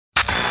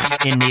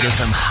in need of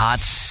some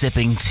hot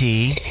sipping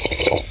tea?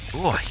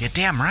 Ooh, you're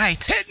damn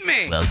right. Hit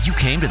me! Well, you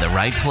came to the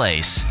right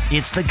place.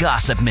 It's the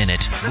Gossip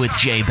Minute with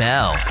Jay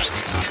Bell.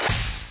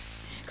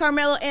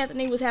 Carmelo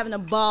Anthony was having a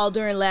ball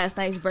during last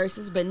night's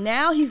Versus, but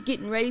now he's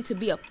getting ready to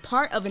be a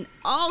part of an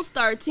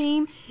all-star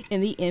team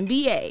in the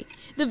NBA.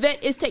 The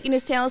vet is taking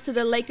his talents to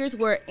the Lakers,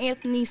 where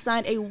Anthony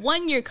signed a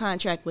one-year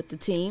contract with the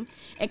team,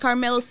 and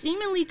Carmelo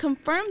seemingly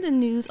confirmed the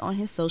news on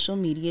his social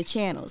media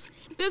channels.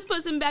 This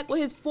puts him back with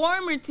his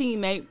former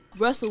teammate,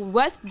 Russell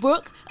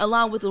Westbrook,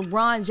 along with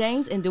LeBron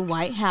James and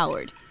Dwight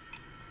Howard.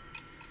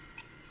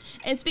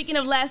 And speaking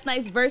of last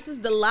night's Versus,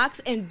 the Lox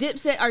and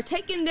Dipset are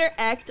taking their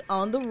act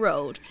on the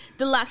road.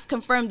 The Lox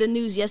confirmed the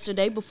news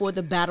yesterday before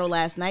the battle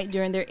last night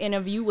during their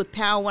interview with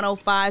Power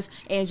 105's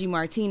Angie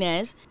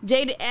Martinez.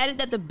 Jada added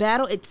that the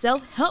battle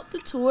itself helped the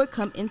tour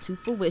come into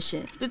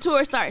fruition. The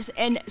tour starts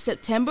in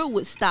September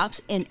with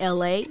stops in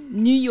LA,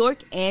 New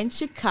York, and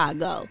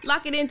Chicago.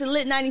 Lock it into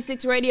Lit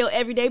 96 Radio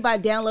every day by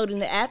downloading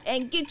the app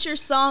and get your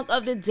song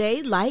of the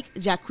day like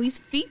Jacquees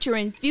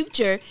featuring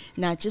Future,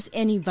 Not Just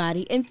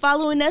Anybody, and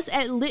following us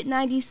at Lit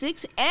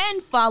 96,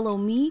 and follow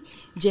me,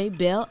 Jay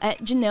Bell, at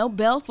Janelle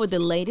Bell for the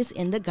latest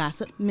in the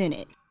Gossip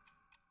Minute.